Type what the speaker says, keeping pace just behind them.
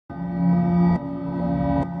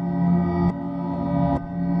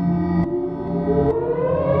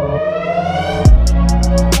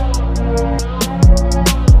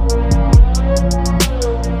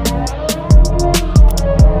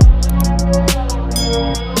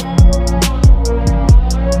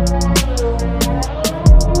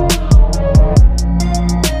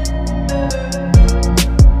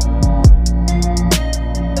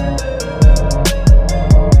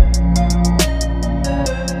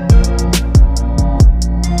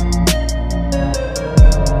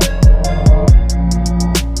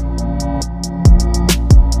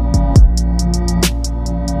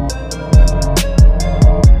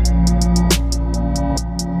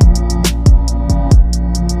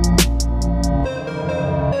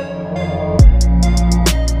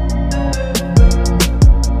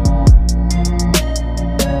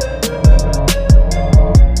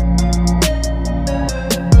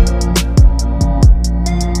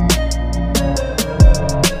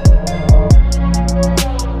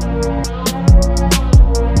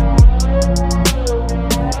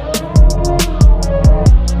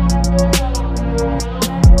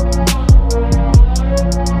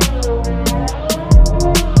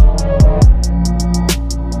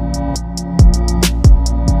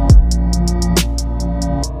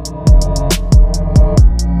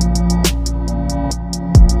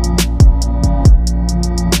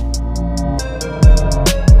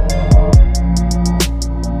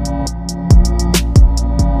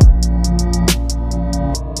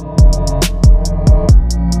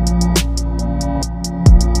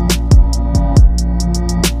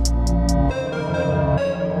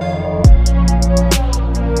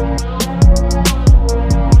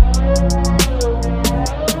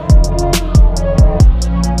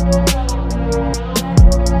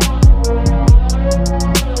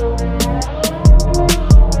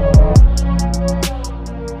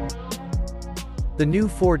The new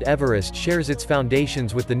Ford Everest shares its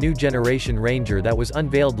foundations with the new generation Ranger that was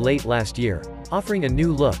unveiled late last year, offering a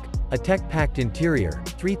new look, a tech-packed interior,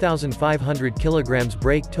 3,500 kilograms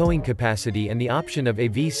brake towing capacity and the option of a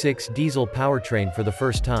V6 diesel powertrain for the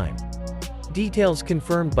first time. Details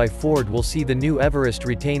confirmed by Ford will see the new Everest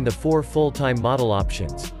retain the 4 full-time model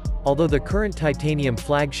options. Although the current titanium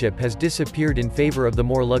flagship has disappeared in favor of the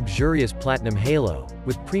more luxurious platinum halo,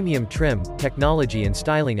 with premium trim, technology and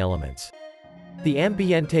styling elements. The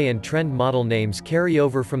Ambiente and Trend model names carry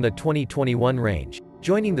over from the 2021 range,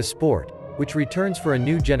 joining the Sport, which returns for a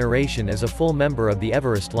new generation as a full member of the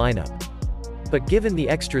Everest lineup. But given the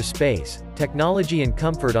extra space, technology and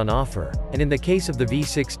comfort on offer, and in the case of the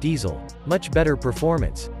V6 diesel, much better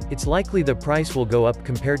performance, it's likely the price will go up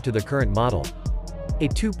compared to the current model. A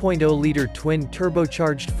 2.0-liter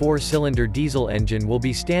twin-turbocharged 4-cylinder diesel engine will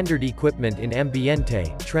be standard equipment in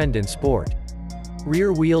Ambiente, Trend and Sport.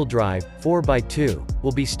 Rear-wheel drive, 4x2,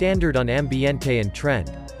 will be standard on Ambiente and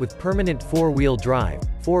Trend, with permanent 4-wheel drive,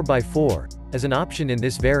 4x4, as an option in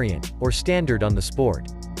this variant, or standard on the Sport.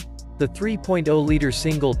 The 3.0-liter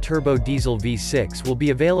single-turbo diesel V6 will be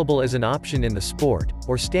available as an option in the Sport,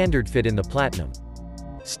 or standard fit in the Platinum.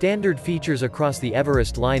 Standard features across the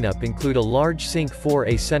Everest lineup include a large Sync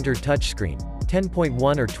 4A center touchscreen,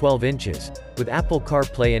 10.1 or 12 inches, with Apple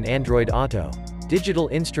CarPlay and Android Auto, digital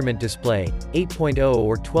instrument display, 8.0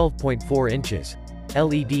 or 12.4 inches,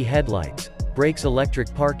 LED headlights, brakes,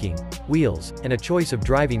 electric parking, wheels, and a choice of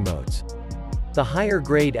driving modes. The higher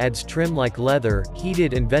grade adds trim like leather,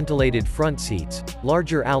 heated and ventilated front seats,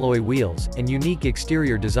 larger alloy wheels, and unique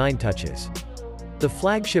exterior design touches. The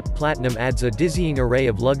flagship Platinum adds a dizzying array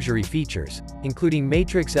of luxury features, including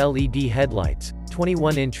matrix LED headlights,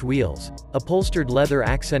 21-inch wheels, upholstered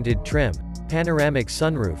leather-accented trim, panoramic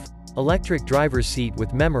sunroof, electric driver's seat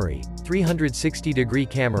with memory, 360-degree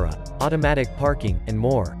camera, automatic parking, and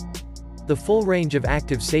more. The full range of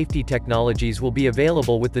active safety technologies will be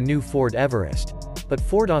available with the new Ford Everest, but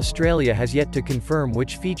Ford Australia has yet to confirm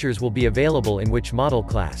which features will be available in which model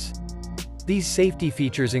class. These safety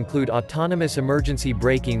features include autonomous emergency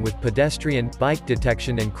braking with pedestrian, bike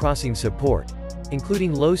detection and crossing support,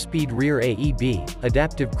 including low-speed rear AEB,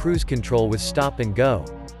 adaptive cruise control with stop and go,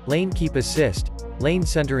 lane keep assist, lane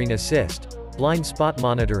centering assist, blind spot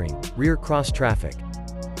monitoring, rear cross traffic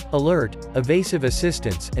alert, evasive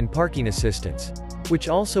assistance, and parking assistance, which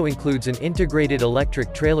also includes an integrated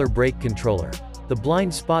electric trailer brake controller. The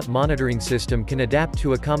blind spot monitoring system can adapt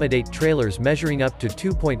to accommodate trailers measuring up to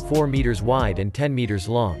 2.4 meters wide and 10 meters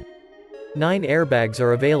long. 9 airbags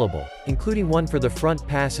are available, including one for the front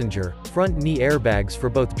passenger, front knee airbags for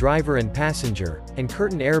both driver and passenger, and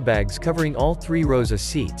curtain airbags covering all 3 rows of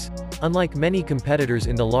seats, unlike many competitors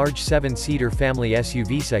in the large 7-seater family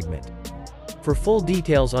SUV segment. For full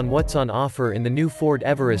details on what's on offer in the new Ford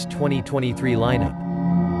Everest 2023 lineup,